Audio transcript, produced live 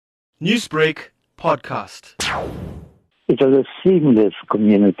Newsbreak Podcast. It was a seamless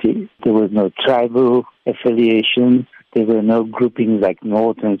community. There was no tribal affiliation. There were no groupings like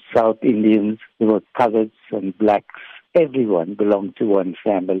North and South Indians. There were coloreds and blacks. Everyone belonged to one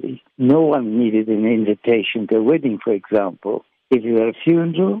family. No one needed an invitation to a wedding, for example. If you were a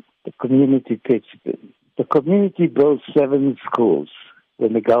funeral, the community pitched in. The community built 7 schools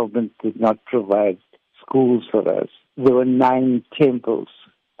when the government did not provide schools for us. There were 9 temples,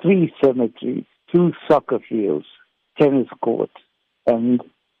 3 cemeteries, 2 soccer fields, tennis court, and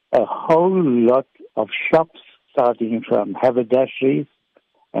a whole lot of shops, starting from haberdasheries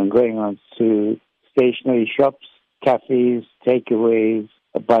and going on to stationery shops, cafes, takeaways,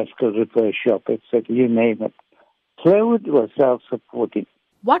 a bicycle repair shop, etc. You name it. Clairwood was self-supporting.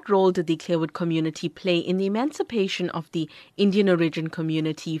 What role did the Clairwood community play in the emancipation of the Indian origin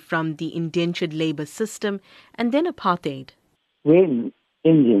community from the indentured labor system and then apartheid? When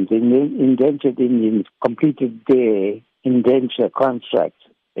indentured Indians completed their indenture contract,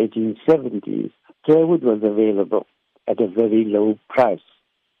 1870s, Clairwood was available at a very low price.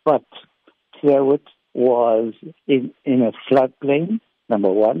 But Clairwood was in a floodplain, number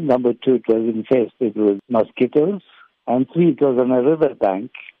one. Number 2, it was infested with mosquitoes. And 3, it was on a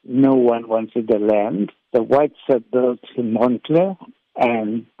riverbank. No one wanted the land. The whites had built in Montclair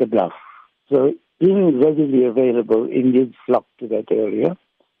and the Bluff. So being readily available, Indians flocked to that area.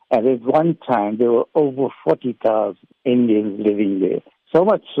 And at one time, there were over 40,000 Indians living there. So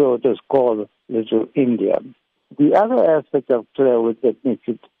much so it was called Little India. The other aspect of Clairwood that makes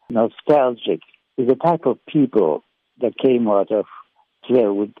it nostalgic is the type of people that came out of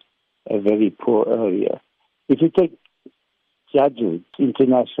Clairwood, a very poor area. If you take judges,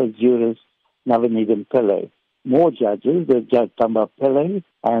 international jurists, Navanidam Pillai, more judges, there's Judge Tamba Pillai,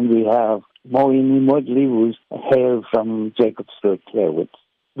 and we have Moini Modley, who's hailed from Jacobsville, Clairwood.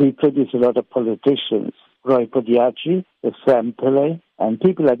 We produce a lot of politicians, Roy Podiachi, Sam Pillai, and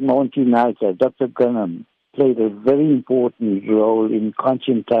people like Monty Naita, Dr. Gunham, played a very important role in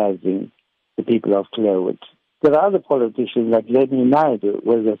conscientizing the people of Clairwood. There are other politicians like Lenny Naidoo, who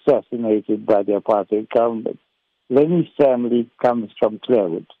was assassinated by the apartheid government. Lenny's family comes from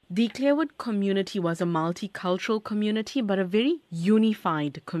Clairwood. The Clairwood community was a multicultural community, but a very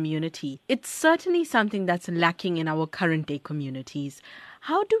unified community. It's certainly something that's lacking in our current-day communities.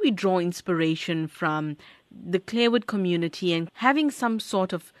 How do we draw inspiration from the Clairwood community and having some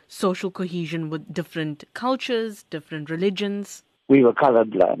sort of social cohesion with different cultures, different religions? We were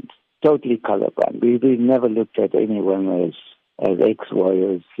colorblind, totally colorblind. We never looked at anyone as X, Y,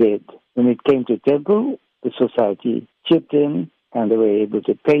 or Z. When it came to temple, the society chipped in and they were able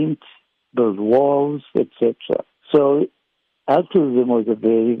to paint, build walls, etc. So altruism was a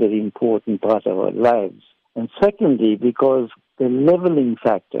very, very important part of our lives. And secondly, because the leveling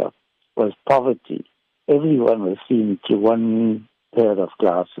factor was poverty, everyone was seen through one pair of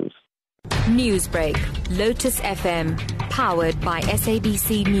glasses. Newsbreak, Lotus FM, powered by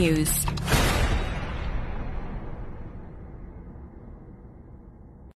SABC News.